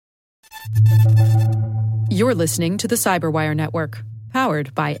You're listening to the Cyberwire Network,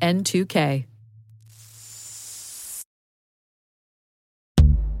 powered by N2K.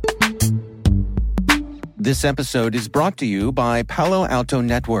 This episode is brought to you by Palo Alto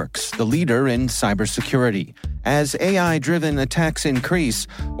Networks, the leader in cybersecurity. As AI-driven attacks increase,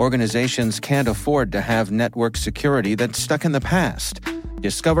 organizations can't afford to have network security that's stuck in the past.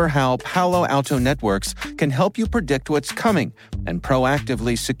 Discover how Palo Alto Networks can help you predict what's coming and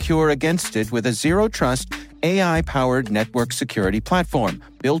proactively secure against it with a zero-trust, AI-powered network security platform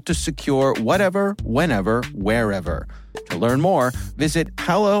built to secure whatever, whenever, wherever. To learn more, visit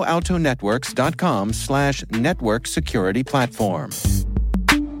paloaltonetworks.com/network security platform.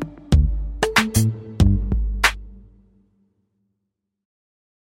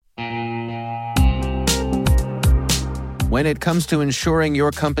 When it comes to ensuring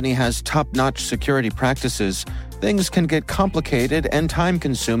your company has top-notch security practices, things can get complicated and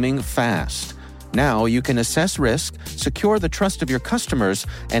time-consuming fast. Now you can assess risk, secure the trust of your customers,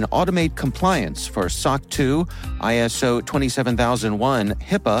 and automate compliance for SOC 2, ISO 27001,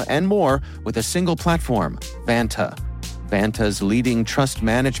 HIPAA, and more with a single platform, Vanta. Vanta's leading trust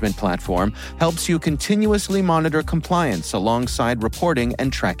management platform helps you continuously monitor compliance alongside reporting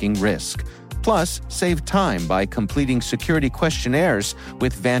and tracking risk. Plus, save time by completing security questionnaires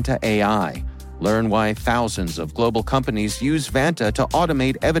with Vanta AI. Learn why thousands of global companies use Vanta to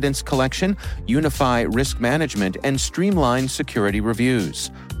automate evidence collection, unify risk management, and streamline security reviews.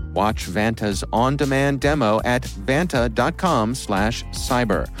 Watch Vanta's on-demand demo at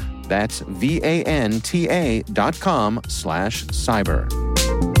vanta.com/cyber. That's VANTA.com/cyber.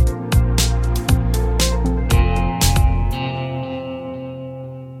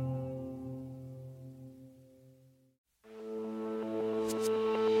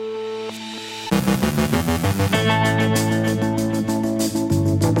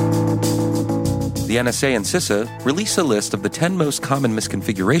 The NSA and CISA release a list of the 10 most common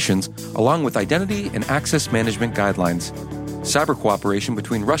misconfigurations, along with identity and access management guidelines. Cyber cooperation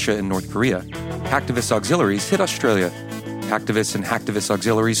between Russia and North Korea. Hacktivist auxiliaries hit Australia. Hacktivists and hacktivist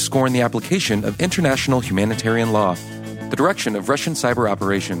auxiliaries scorn the application of international humanitarian law. The direction of Russian cyber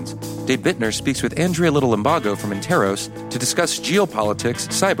operations. Dave Bittner speaks with Andrea Little-Limbago from Interos to discuss geopolitics,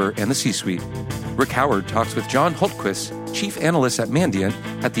 cyber, and the C-suite. Rick Howard talks with John Hultquist, Chief Analyst at Mandiant,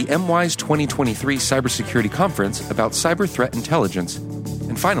 at the MWISE 2023 Cybersecurity Conference about cyber threat intelligence.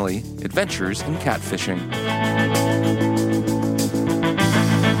 And finally, adventures in catfishing.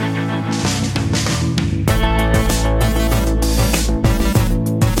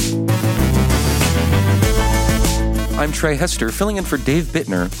 I'm Trey Hester, filling in for Dave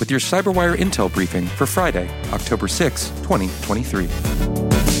Bittner with your CyberWire Intel briefing for Friday, October 6, 2023.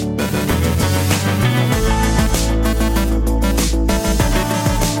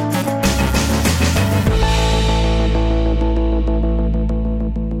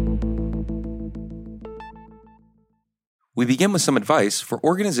 We begin with some advice for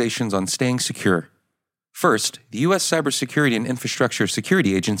organizations on staying secure. First, the U.S. Cybersecurity and Infrastructure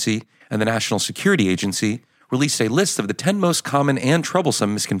Security Agency and the National Security Agency released a list of the 10 most common and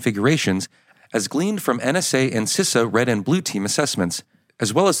troublesome misconfigurations as gleaned from NSA and CISA Red and Blue Team assessments,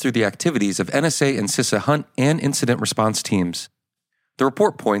 as well as through the activities of NSA and CISA Hunt and Incident Response teams. The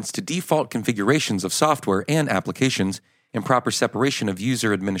report points to default configurations of software and applications, improper separation of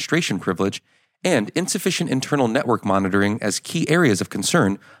user administration privilege, and insufficient internal network monitoring as key areas of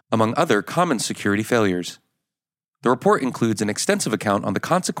concern, among other common security failures. The report includes an extensive account on the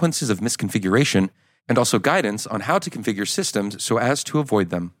consequences of misconfiguration and also guidance on how to configure systems so as to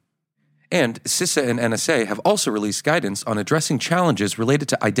avoid them. And CISA and NSA have also released guidance on addressing challenges related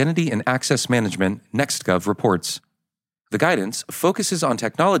to identity and access management, NextGov reports. The guidance focuses on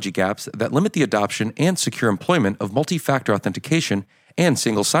technology gaps that limit the adoption and secure employment of multi-factor authentication and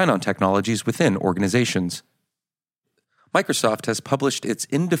single sign-on technologies within organizations. Microsoft has published its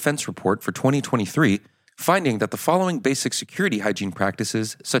In Defense report for 2023, finding that the following basic security hygiene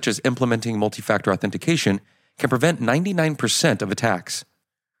practices, such as implementing multi-factor authentication, can prevent 99% of attacks.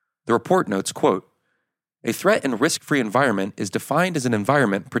 The report notes, quote, "A threat and risk-free environment is defined as an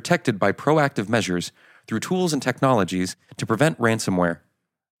environment protected by proactive measures through tools and technologies to prevent ransomware.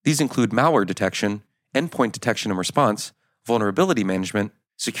 These include malware detection, endpoint detection and response, vulnerability management,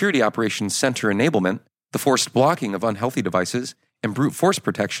 security operations center enablement, the forced blocking of unhealthy devices, and brute force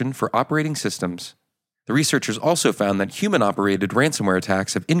protection for operating systems." The researchers also found that human-operated ransomware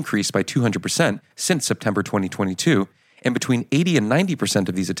attacks have increased by 200% since September 2022, and between 80 and 90%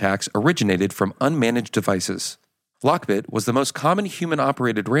 of these attacks originated from unmanaged devices. Lockbit was the most common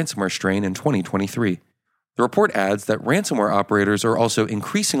human-operated ransomware strain in 2023. The The report adds that ransomware operators are also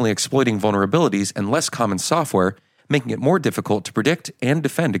increasingly exploiting vulnerabilities and less common software, making it more difficult to predict and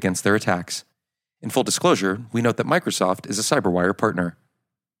defend against their attacks. In full disclosure, we note that Microsoft is a CyberWire partner.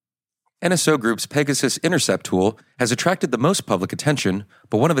 NSO Group's Pegasus Intercept tool has attracted the most public attention,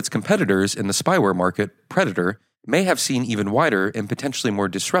 but one of its competitors in the spyware market, Predator, may have seen even wider and potentially more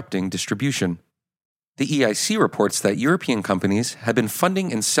disrupting distribution. The EIC reports that European companies have been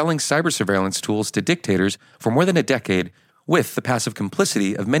funding and selling cyber surveillance tools to dictators for more than a decade, with the passive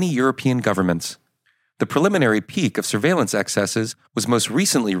complicity of many European governments. The preliminary peak of surveillance excesses was most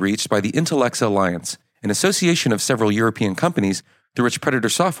recently reached by the Intellexa Alliance, an association of several European companies through which Predator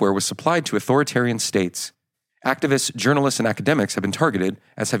software was supplied to authoritarian states. Activists, journalists, and academics have been targeted,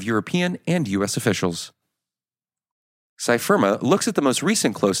 as have European and U.S. officials. Cyfirma looks at the most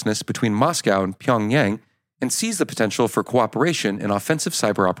recent closeness between Moscow and Pyongyang and sees the potential for cooperation in offensive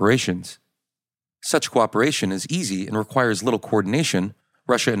cyber operations. Such cooperation is easy and requires little coordination.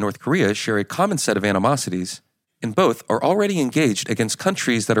 Russia and North Korea share a common set of animosities, and both are already engaged against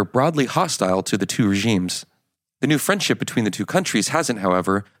countries that are broadly hostile to the two regimes. The new friendship between the two countries hasn't,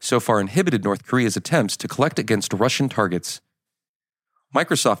 however, so far inhibited North Korea's attempts to collect against Russian targets.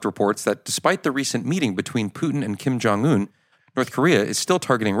 Microsoft reports that despite the recent meeting between Putin and Kim Jong-un, North Korea is still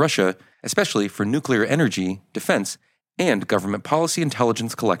targeting Russia, especially for nuclear energy, defense, and government policy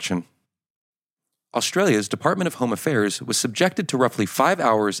intelligence collection. Australia's Department of Home Affairs was subjected to roughly 5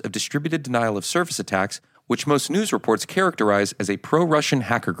 hours of distributed denial of service attacks, which most news reports characterize as a pro-Russian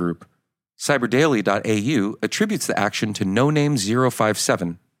hacker group. Cyberdaily.au attributes the action to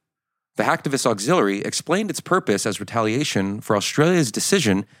NoName057. The Hacktivist Auxiliary explained its purpose as retaliation for Australia's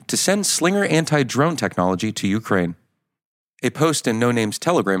decision to send Slinger anti-drone technology to Ukraine. A post in No Name's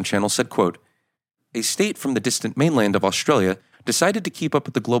Telegram channel said, quote, "A state from the distant mainland of Australia decided to keep up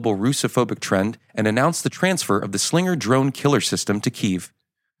with the global Russophobic trend and announced the transfer of the Slinger drone killer system to Kyiv.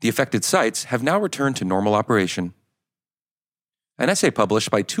 The affected sites have now returned to normal operation." An essay published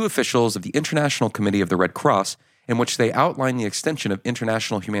by two officials of the International Committee of the Red Cross, in which they outline the extension of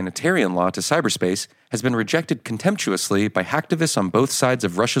international humanitarian law to cyberspace, has been rejected contemptuously by hacktivists on both sides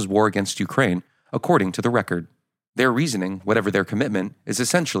of Russia's war against Ukraine, according to the record. Their reasoning, whatever their commitment, is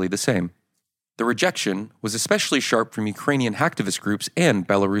essentially the same. The rejection was especially sharp from Ukrainian hacktivist groups and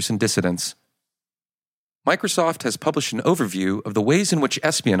Belarusian dissidents. Microsoft has published an overview of the ways in which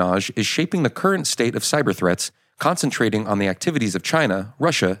espionage is shaping the current state of cyber threats, concentrating on the activities of China,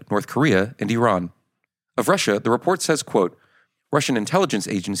 Russia, North Korea, and Iran. Of Russia, the report says, quote, "Russian intelligence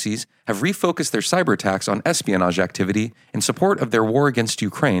agencies have refocused their cyber attacks on espionage activity in support of their war against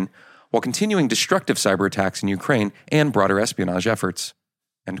Ukraine, while continuing destructive cyber attacks in Ukraine and broader espionage efforts."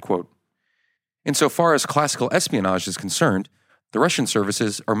 End quote. Insofar as classical espionage is concerned, the Russian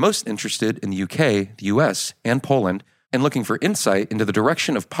services are most interested in the UK, the US, and Poland, and looking for insight into the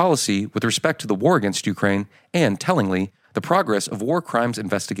direction of policy with respect to the war against Ukraine and, tellingly, the progress of war crimes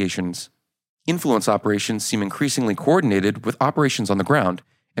investigations. Influence operations seem increasingly coordinated with operations on the ground,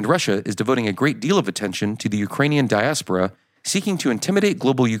 and Russia is devoting a great deal of attention to the Ukrainian diaspora, seeking to intimidate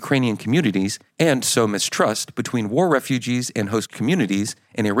global Ukrainian communities and sow mistrust between war refugees and host communities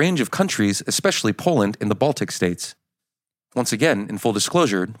in a range of countries, especially Poland and the Baltic states. Once again, in full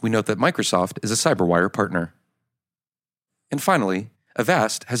disclosure, we note that Microsoft is a CyberWire partner. And finally,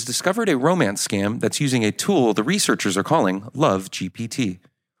 Avast has discovered a romance scam that's using a tool the researchers are calling LoveGPT,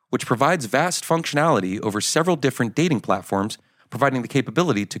 which provides vast functionality over several different dating platforms, providing the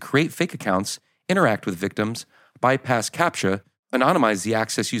capability to create fake accounts, interact with victims, bypass CAPTCHA, anonymize the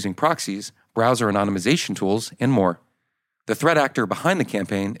access using proxies, browser anonymization tools, and more. The threat actor behind the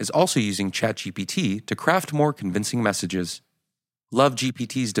campaign is also using ChatGPT to craft more convincing messages.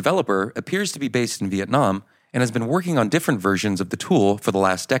 LoveGPT's developer appears to be based in Vietnam and has been working on different versions of the tool for the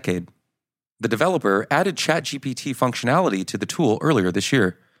last decade. The developer added ChatGPT functionality to the tool earlier this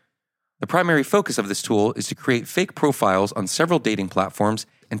year. The primary focus of this tool is to create fake profiles on several dating platforms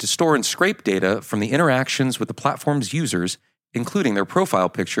and to store and scrape data from the interactions with the platform's users, including their profile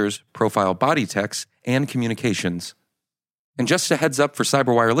pictures, profile body text, and communications. And just a heads up for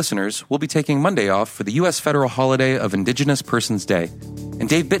CyberWire listeners, we'll be taking Monday off for the U.S. federal holiday of Indigenous Persons Day, and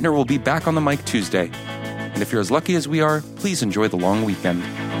Dave Bittner will be back on the mic Tuesday. And if you're as lucky as we are, please enjoy the long weekend.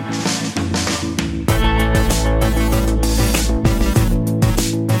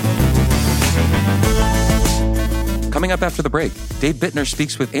 Coming up after the break, Dave Bittner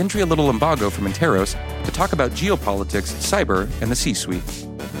speaks with Andrea Little-Limbago from Interos to talk about geopolitics, cyber, and the C-suite.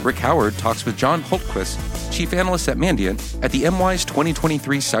 Rick Howard talks with John Hultquist, chief analyst at Mandiant, at the MWise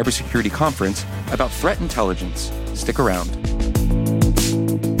 2023 Cybersecurity Conference about threat intelligence. Stick around.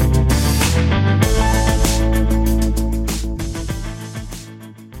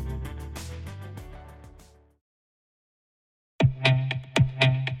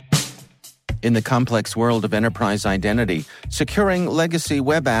 In the complex world of enterprise identity, securing legacy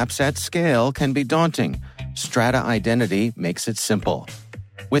web apps at scale can be daunting. Strata Identity makes it simple.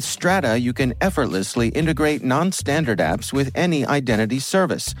 With Strata, you can effortlessly integrate non-standard apps with any identity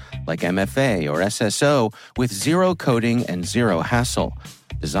service, like MFA or SSO, with zero coding and zero hassle.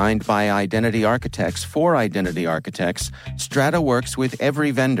 Designed by identity architects for identity architects, Strata works with every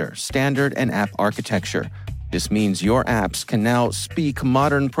vendor, standard, and app architecture. This means your apps can now speak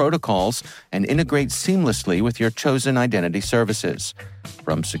modern protocols and integrate seamlessly with your chosen identity services.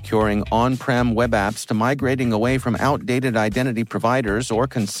 From securing on-prem web apps to migrating away from outdated identity providers or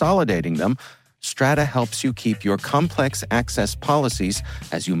consolidating them, Strata helps you keep your complex access policies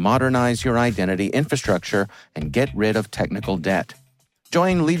as you modernize your identity infrastructure and get rid of technical debt.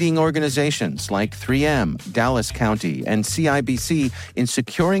 Join leading organizations like 3M, Dallas County, and CIBC in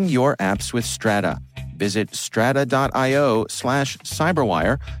securing your apps with Strata. Visit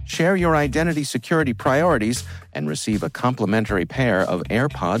strata.io/cyberwire, share your identity security priorities, and receive a complimentary pair of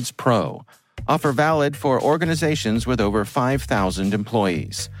AirPods Pro. Offer valid for organizations with over 5,000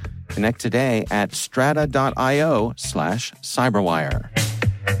 employees. Connect today at strata.io/cyberwire.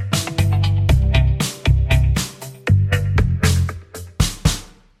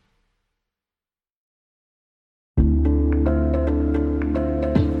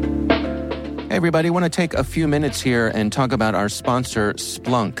 Hey everybody, I want to take a few minutes here and talk about our sponsor,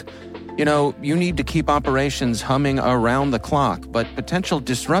 Splunk. You know, you need to keep operations humming around the clock, but potential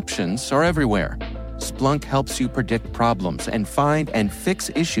disruptions are everywhere. Splunk helps you predict problems and find and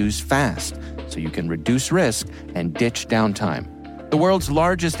fix issues fast so you can reduce risk and ditch downtime. The world's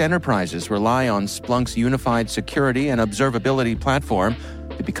largest enterprises rely on Splunk's unified security and observability platform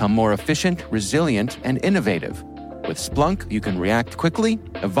to become more efficient, resilient, and innovative. With Splunk, you can react quickly,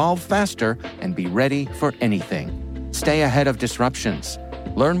 evolve faster, and be ready for anything. Stay ahead of disruptions.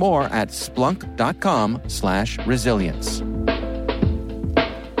 Learn more at splunk.com/resilience.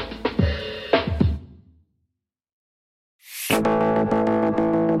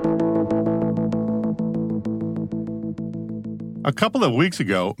 A couple of weeks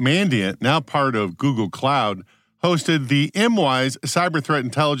ago, Mandiant, now part of Google Cloud, hosted the MWise Cyber Threat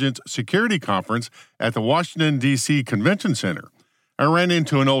Intelligence Security Conference at the Washington, D.C. Convention Center. I ran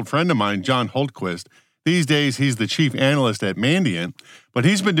into an old friend of mine, John Holtquist. These days, he's the chief analyst at Mandiant, but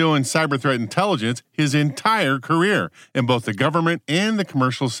he's been doing cyber threat intelligence his entire career in both the government and the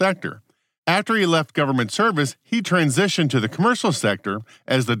commercial sector. After he left government service, he transitioned to the commercial sector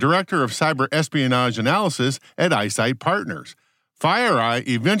as the director of cyber espionage analysis at Eyesight Partners. FireEye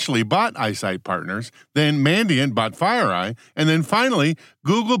eventually bought Eyesight Partners, then Mandiant bought FireEye, and then finally,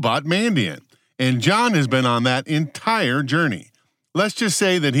 Google bought Mandiant. And John has been on that entire journey. Let's just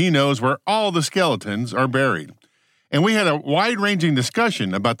say that he knows where all the skeletons are buried. And we had a wide-ranging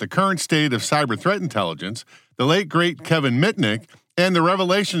discussion about the current state of cyber threat intelligence, the late, great Kevin Mitnick, and the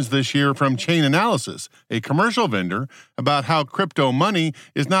revelations this year from Chain Analysis, a commercial vendor, about how crypto money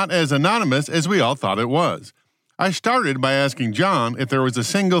is not as anonymous as we all thought it was. I started by asking John if there was a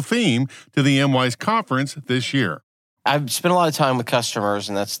single theme to the MWise conference this year. I've spent a lot of time with customers,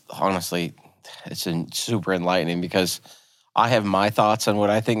 and that's honestly, it's super enlightening because I have my thoughts on what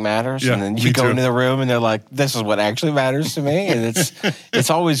I think matters, and then you go into the room and they're like, this is what actually matters to me. And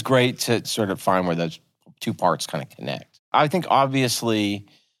it's always great to sort of find where those two parts kind of connect. I think obviously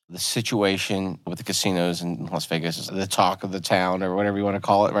the situation with the casinos in Las Vegas is the talk of the town, or whatever you want to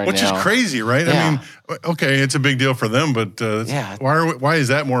call it right now. Which is crazy, right? Yeah. I mean, okay, it's a big deal for them, but why is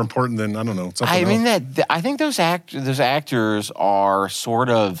that more important than, I don't know, something else? I think those actors are sort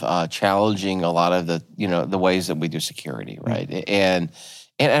of challenging a lot of the ways that we do security, right? Mm-hmm.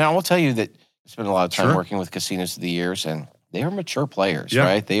 And I will tell you that I spent a lot of time working with casinos through the years, and they are mature players,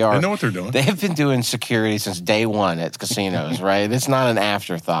 right? They know what they're doing. They have been doing security since day one at casinos, right? It's not an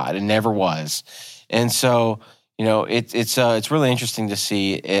afterthought. It never was. And so, it's really interesting to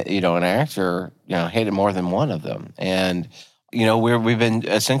see, an actor, hit more than one of them. And, we've been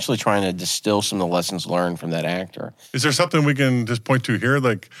essentially trying to distill some of the lessons learned from that actor. Is there something we can just point to here?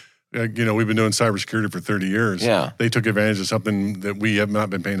 Like, we've been doing cybersecurity for 30 years. Yeah. They took advantage of something that we have not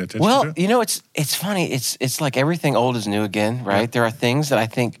been paying attention to. Well, it's funny. It's like everything old is new again, right? Yeah. There are things that I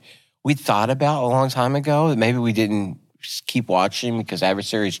think we thought about a long time ago that maybe we didn't keep watching because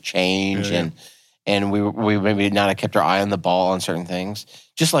adversaries change and we maybe not have kept our eye on the ball on certain things.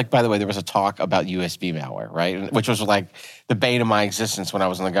 Just like, by the way, there was a talk about USB malware, right? Which was like the bane of my existence when I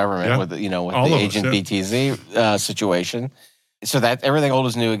was in the government with the Agent BTZ situation. So that everything old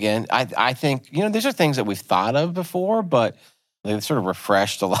is new again. I think, these are things that we've thought of before, but They've sort of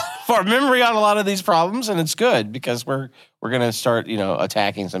refreshed a lot of our memory on a lot of these problems, and it's good because we're going to start,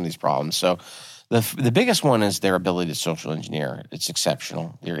 attacking some of these problems. So the biggest one is their ability to social engineer. It's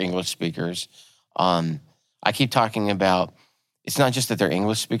exceptional. They're English speakers. I keep talking about it's not just that they're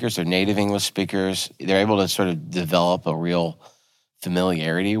English speakers, they're native English speakers. They're able to sort of develop a real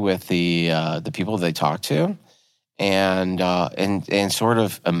familiarity with the people they talk to, and sort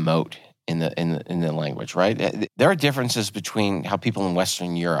of emote in the language, right? There are differences between how people in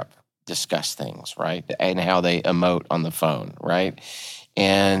Western Europe discuss things, right, and how they emote on the phone, right?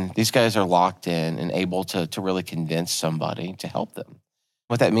 And these guys are locked in and able to really convince somebody to help them.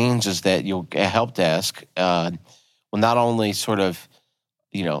 What that means is that a help desk will not only sort of,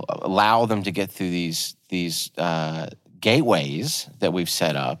 allow them to get through these gateways that we've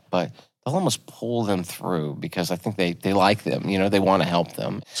set up, but they'll almost pull them through because I think they like them. They want to help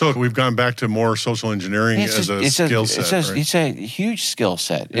them. So we've gone back to more social engineering as a skill set. Right? It's a huge skill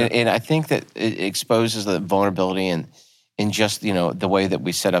set, Yeah. and I think that it exposes the vulnerability in just the way that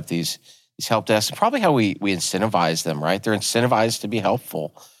we set up these help desks, and probably how we incentivize them. Right, they're incentivized to be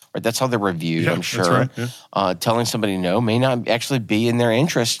helpful. Right, that's how they're reviewed. Yeah, I'm sure. that's right, yeah. Telling somebody no may not actually be in their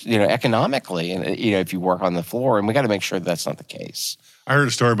interest, economically, and if you work on the floor, and we got to make sure that's not the case. I heard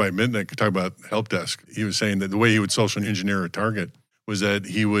a story by Mitnick talk about help desk. He was saying that the way he would social engineer a target was that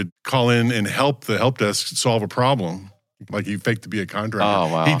he would call in and help the help desk solve a problem, like he faked to be a contractor.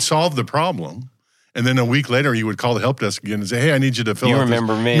 Oh, wow. He'd solve the problem, and then a week later he would call the help desk again and say, "Hey, I need you to fill out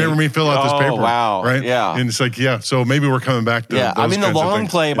remember this. me? Remember me? Fill out this paper." Wow. Right? Yeah. And it's like, so maybe we're coming back to Yeah, those I mean, the kinds of long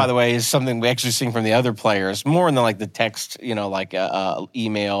things. play, by the way, is something we actually seen from the other players, more in the text, like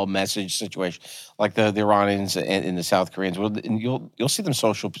email message situation, like the Iranians and the South Koreans. Well, you'll see them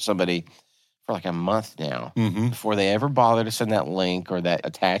social somebody for like a month now before they ever bother to send that link or that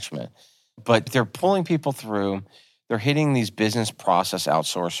attachment. But they're pulling people through. They're hitting these business process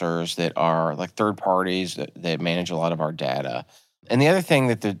outsourcers that are like third parties that manage a lot of our data. And the other thing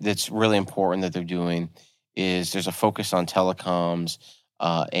that's really important that they're doing is there's a focus on telecoms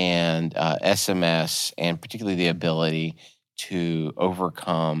and SMS, and particularly the ability to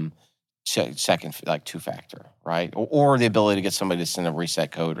overcome second, like two-factor, right? Or the ability to get somebody to send a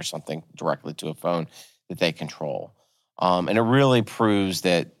reset code or something directly to a phone that they control. And it really proves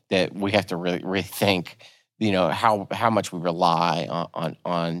that we have to really rethink how much we rely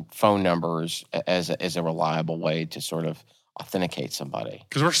on phone numbers as a reliable way to sort of authenticate somebody.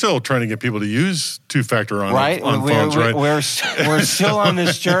 Because we're still trying to get people to use two-factor on we're, phones, right? We're still on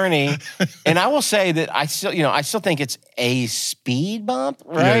this journey, and I will say that I still think it's a speed bump,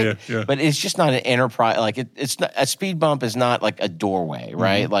 right? Yeah. But it's just not an enterprise. Like it's not, a speed bump is not like a doorway,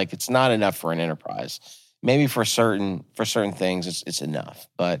 right? Like it's not enough for an enterprise. Maybe for certain things, it's enough,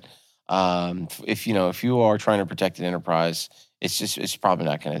 but. If you are trying to protect an enterprise, it's probably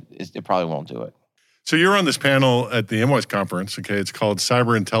not going to. It probably won't do it. So you're on this panel at the MWise conference. Okay, it's called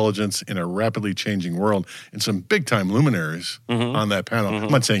Cyber Intelligence in a Rapidly Changing World, and some big time luminaries on that panel. I'm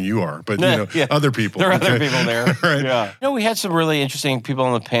not saying you are, but other people. There are other people there. Right. Yeah. We had some really interesting people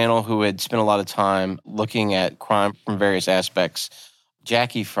on the panel who had spent a lot of time looking at crime from various aspects.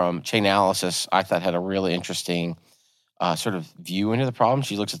 Jackie from Chainalysis, I thought, had a really interesting. Sort of view into the problem.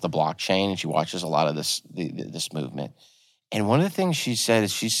 She looks at the blockchain and she watches a lot of this movement. And one of the things she said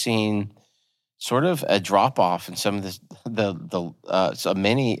is she's seen sort of a drop off in some of so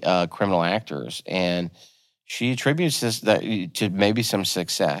many criminal actors, and she attributes this to maybe some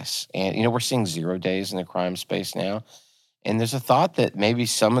success. And we're seeing 0 days in the crime space now, and there's a thought that maybe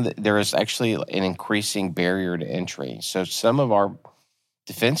there is actually an increasing barrier to entry. So some of our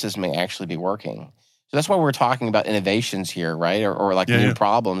defenses may actually be working. So that's why we're talking about innovations here, right? Or new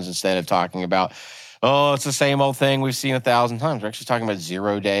problems instead of talking about, it's the same old thing we've seen 1,000 times. We're actually talking about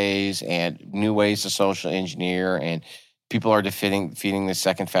 0 days and new ways to social engineer, and people are feeding the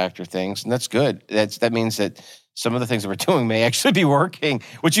second factor things, and that's good. That means that some of the things that we're doing may actually be working,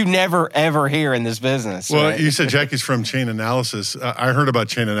 which you never, ever hear in this business. Well, right? you said Jackie's from Chainalysis. I heard about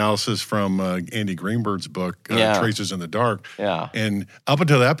Chainalysis from Andy Greenberg's book, Traces in the Dark. Yeah. And up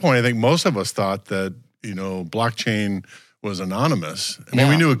until that point, I think most of us thought that, blockchain was anonymous. I mean,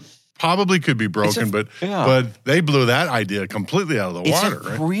 we knew it probably could be broken, but they blew that idea completely out of the water. It's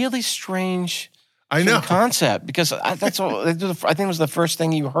a really strange concept, because I think it was the first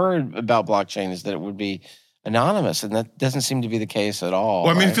thing you heard about blockchain is that it would be anonymous, and that doesn't seem to be the case at all.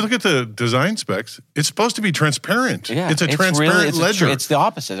 Well, I mean, if you look at the design specs, it's supposed to be transparent. Yeah, it's a transparent ledger. It's the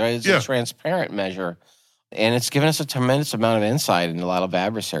opposite, right? It's a transparent measure, and it's given us a tremendous amount of insight into a lot of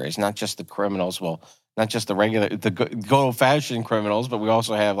adversaries, not just the criminals. Well, not just the good old-fashioned criminals, but we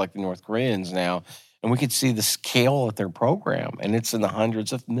also have like the North Koreans now And we could see the scale of their program, and it's in the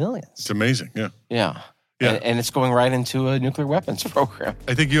hundreds of millions. It's amazing. Yeah. Yeah. Yeah. And it's going right into a nuclear weapons program.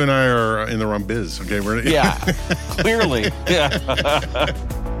 I think you and I are in the wrong biz. Okay. Yeah, clearly. Yeah.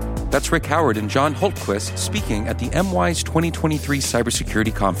 That's Rick Howard and John Holtquist speaking at the MWise 2023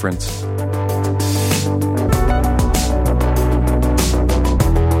 Cybersecurity Conference.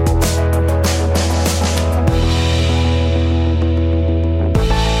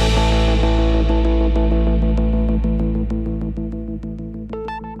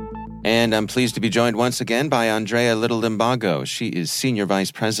 And I'm pleased to be joined once again by Andrea Little-Limbago. She is Senior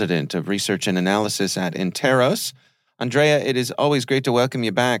Vice President of Research and Analysis at Interos. Andrea, it is always great to welcome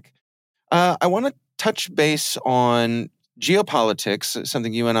you back. I want to touch base on geopolitics,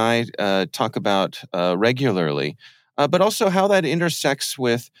 something you and I talk about regularly, but also how that intersects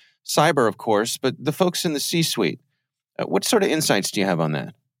with cyber, of course, but the folks in the C-suite. What sort of insights do you have on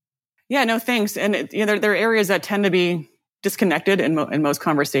that? Yeah, no, thanks. And there are areas that tend to be disconnected in most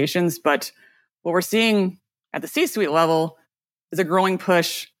conversations, but what we're seeing at the C-suite level is a growing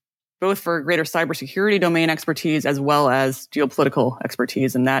push both for greater cybersecurity domain expertise as well as geopolitical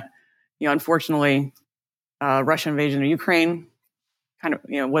expertise. And that, unfortunately, Russian invasion of Ukraine kind of,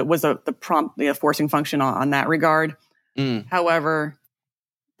 what was the prompt, forcing function on that regard. However,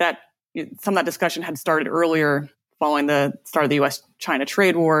 that some of that discussion had started earlier following the start of the U.S.-China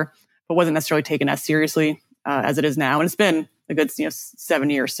trade war, but wasn't necessarily taken as seriously as it is now. And it's been a good 7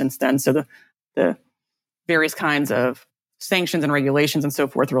 years since then. So the various kinds of sanctions and regulations and so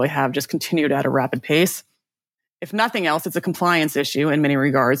forth really have just continued at a rapid pace. If nothing else, it's a compliance issue in many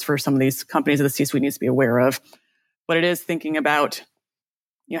regards for some of these companies that the C-suite needs to be aware of. But it is thinking about,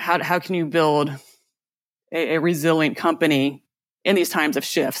 how can you build a resilient company in these times of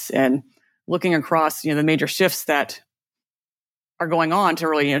shifts, and looking across, the major shifts that are going on to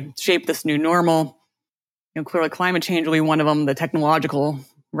really shape this new normal. Clearly climate change will be one of them. The technological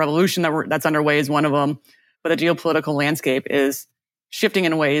revolution that's underway is one of them. But the geopolitical landscape is shifting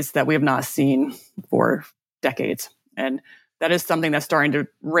in ways that we have not seen for decades. And that is something that's starting to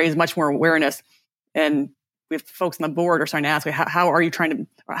raise much more awareness. And we have folks on the board are starting to ask, how are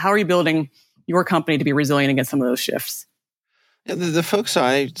you building your company to be resilient against some of those shifts? The folks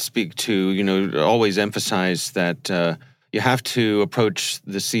I speak to, always emphasize that you have to approach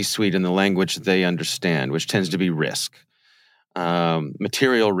the C-suite in the language they understand, which tends to be risk,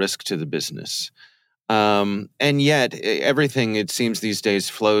 material risk to the business. And yet, everything, it seems these days,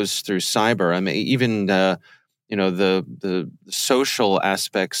 flows through cyber. I mean, even the social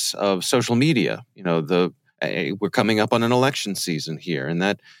aspects of social media. We're coming up on an election season here, and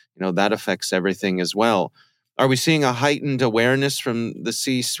that affects everything as well. Are we seeing a heightened awareness from the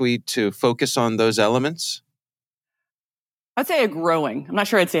C-suite to focus on those elements? I'd say a growing. I'm not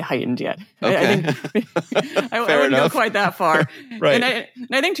sure I'd say heightened yet. Okay. I think I wouldn't go quite that far. Right. And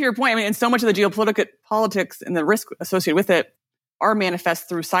I think to your point, and so much of the geopolitics and the risk associated with it are manifest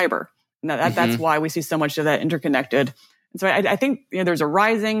through cyber. And that's why we see so much of that interconnected. And so I think there's a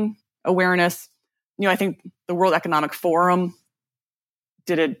rising awareness. I think the World Economic Forum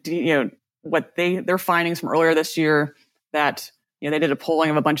did their findings from earlier this year, that they did a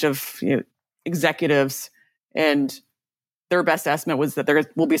polling of a bunch of executives, and their best estimate was that there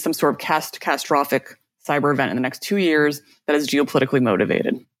will be some sort of catastrophic cyber event in the next 2 years that is geopolitically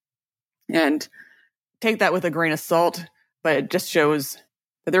motivated. And take that with a grain of salt, but it just shows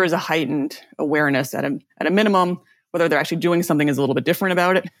that there is a heightened awareness at a minimum. Whether they're actually doing something is a little bit different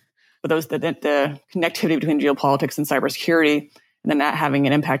about it. But the connectivity between geopolitics and cybersecurity, and then that having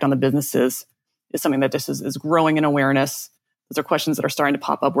an impact on the businesses, is something that just is growing in awareness. Those are questions that are starting to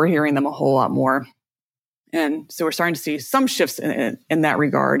pop up. We're hearing them a whole lot more. And so we're starting to see some shifts in that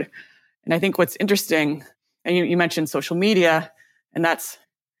regard. And I think what's interesting, and you mentioned social media, and that's,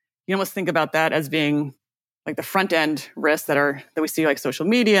 you almost think about that as being like the front end risks that we see, like social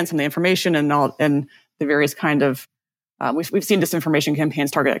media and some of the information and the various kind of, we've seen disinformation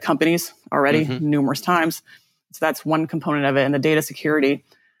campaigns target at companies already numerous times. So that's one component of it, and the data security.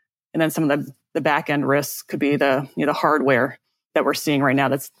 And then some of the back end risks could be the hardware that we're seeing right now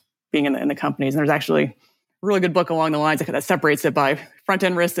that's being in the companies. And there's actually a really good book along the lines that separates it by front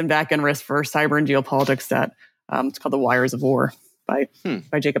end risks and back end risks for cyber and geopolitics. That it's called The Wires of War by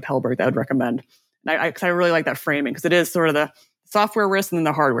Jacob Hellberg. That I would recommend. And I really like that framing, because it is sort of the software risk and then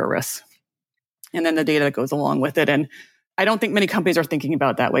the hardware risk, and then the data that goes along with it. And I don't think many companies are thinking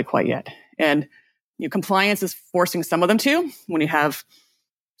about it that way quite yet. And compliance is forcing some of them to, when you have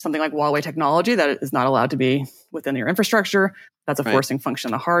something like Huawei technology that is not allowed to be within your infrastructure. That's a forcing function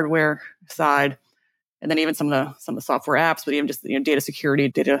on the hardware side. And then even some of the software apps, but even just data security,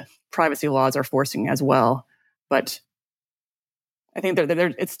 data privacy laws are forcing as well. But I think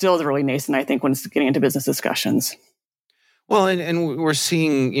it still is really nascent, I think, when it's getting into business discussions. Well, and we're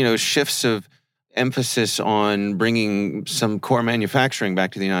seeing, shifts of emphasis on bringing some core manufacturing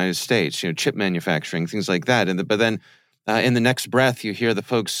back to the United States, chip manufacturing, things like that. But then in the next breath, you hear the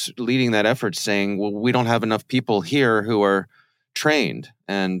folks leading that effort saying, well, we don't have enough people here who are trained.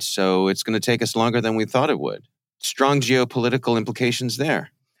 And so it's going to take us longer than we thought it would. Strong geopolitical implications there.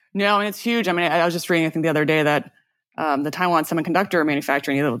 No, and it's huge. I mean, I was just reading, I think, the other day that the Taiwan semiconductor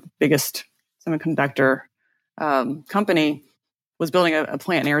manufacturing, the biggest semiconductor company, was building a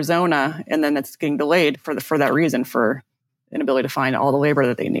plant in Arizona, and then it's getting delayed for that reason, for inability to find all the labor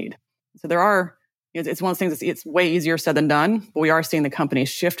that they need. So there are, it's one of those things. It's way easier said than done, but we are seeing the companies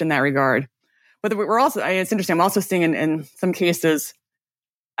shift in that regard. But we're also, it's interesting. I'm also seeing in some cases,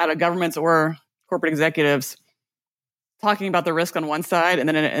 out of governments or corporate executives, talking about the risk on one side, and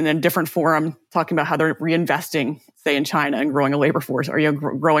then in a different forum, talking about how they're reinvesting, say, in China and growing a labor force, or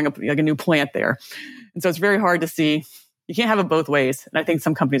growing a new plant there. And so it's very hard to see. You can't have it both ways. And I think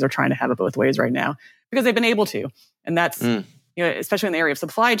some companies are trying to have it both ways right now because they've been able to. And that's, especially in the area of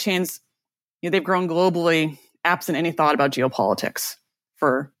supply chains, they've grown globally absent any thought about geopolitics.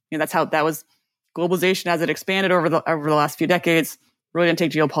 That's how that was globalization as it expanded over the last few decades, really didn't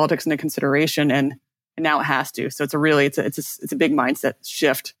take geopolitics into consideration, and now it has to. So it's a big mindset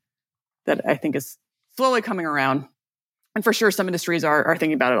shift that I think is slowly coming around. And for sure, some industries are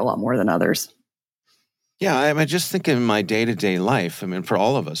thinking about it a lot more than others. Yeah, I just think in my day-to-day life, I mean, for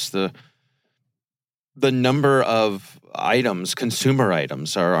all of us, the number of items, consumer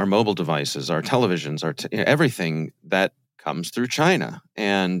items, our mobile devices, our televisions, everything that comes through China.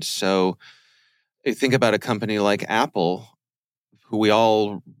 And so you think about a company like Apple, who we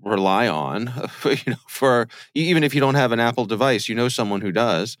all rely on, for even if you don't have an Apple device, someone who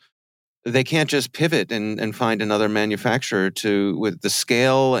does. They can't just pivot and find another manufacturer with the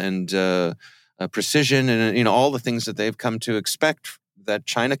scale and precision and all the things that they've come to expect that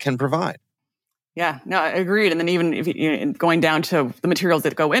China can provide. Yeah, no, agreed. And then even if going down to the materials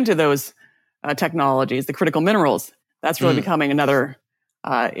that go into those technologies, the critical minerals, that's really becoming another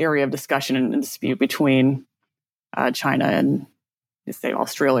area of discussion and dispute between China and, say,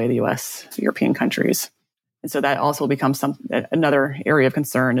 Australia, the U.S., European countries. And so that also becomes another area of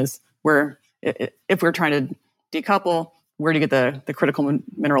concern, is where if we're trying to decouple, where do you get the critical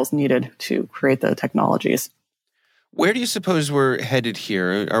minerals needed to create the technologies? Where do you suppose we're headed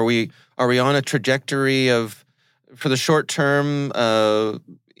here? Are we on a trajectory of, for the short term,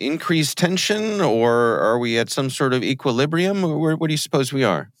 increased tension, or are we at some sort of equilibrium? Where do you suppose we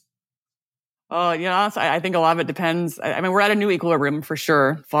are? Honestly, I think a lot of it depends. I mean, we're at a new equilibrium for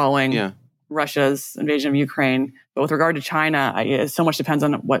sure, following Russia's invasion of Ukraine. But with regard to China, so much depends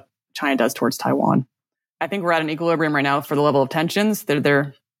on what China does towards Taiwan. I think we're at an equilibrium right now for the level of tensions.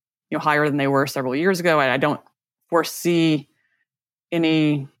 They're higher than they were several years ago. I don't foresee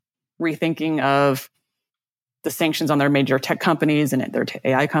any rethinking of the sanctions on their major tech companies and their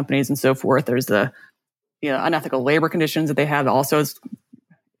AI companies and so forth. There's the unethical labor conditions that they have also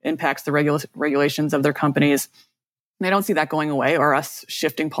impacts the regulations of their companies. And I don't see that going away or us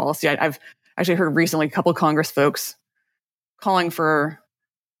shifting policy. I've actually heard recently a couple of Congress folks calling for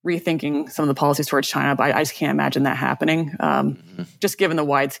rethinking some of the policies towards China, but I just can't imagine that happening. Just given the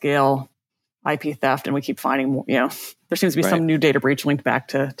wide scale IP theft, and we keep finding more, there seems to be some new data breach linked back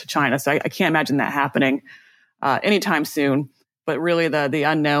to China. So I can't imagine that happening anytime soon. But really the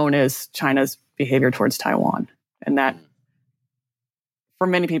unknown is China's behavior towards Taiwan. And that, for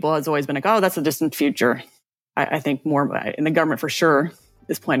many people, has always been like, oh, that's a distant future. I think more, and the government for sure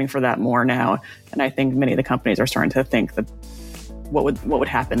is planning for that more now. And I think many of the companies are starting to think that what would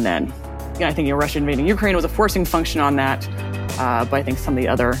happen then. I think Russia invading Ukraine was a forcing function on that, but I think some of the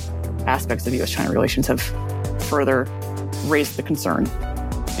other aspects of U.S.-China relations have further raised the concern.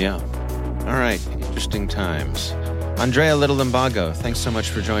 Yeah. All right. Interesting times. Andrea Little-Limbago, thanks so much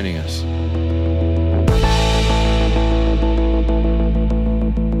for joining us.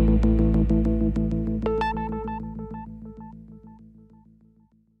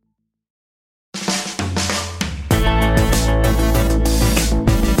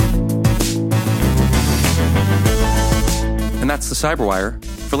 And that's the Cyberwire.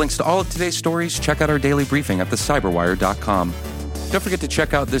 For links to all of today's stories, check out our daily briefing at thecyberwire.com. Don't forget to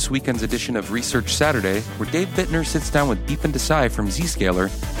check out this weekend's edition of Research Saturday, where Dave Bittner sits down with Deepan Desai from Zscaler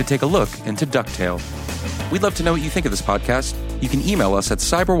to take a look into Ducktail. We'd love to know what you think of this podcast. You can email us at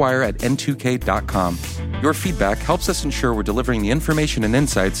cyberwire@n2k.com. Your feedback helps us ensure we're delivering the information and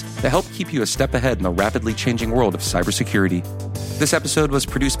insights that help keep you a step ahead in the rapidly changing world of cybersecurity. This episode was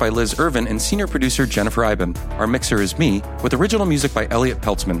produced by Liz Irvin and senior producer Jennifer Iben. Our mixer is me, with original music by Elliot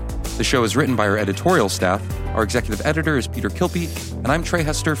Peltzman. The show is written by our editorial staff. Our executive editor is Peter Kilpe, and I'm Trey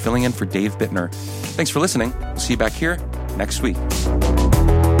Hester, filling in for Dave Bittner. Thanks for listening. We'll see you back here next week.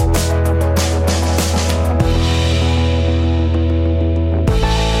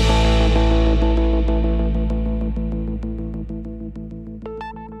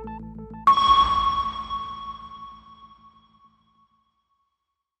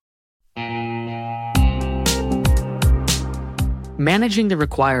 Managing the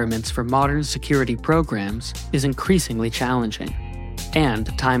requirements for modern security programs is increasingly challenging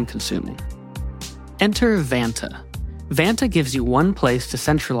and time-consuming. Enter Vanta. Vanta gives you one place to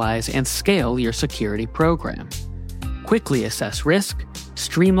centralize and scale your security program. Quickly assess risk,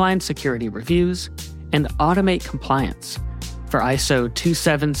 streamline security reviews, and automate compliance for ISO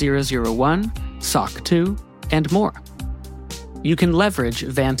 27001, SOC 2, and more. You can leverage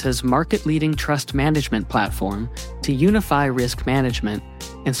Vanta's market-leading trust management platform to unify risk management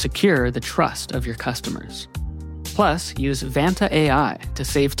and secure the trust of your customers. Plus, use Vanta AI to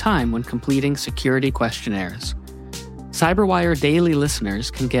save time when completing security questionnaires. CyberWire Daily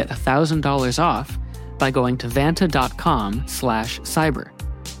listeners can get $1,000 off by going to vanta.com/cyber.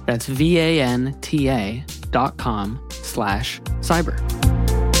 That's VANTA.com/cyber.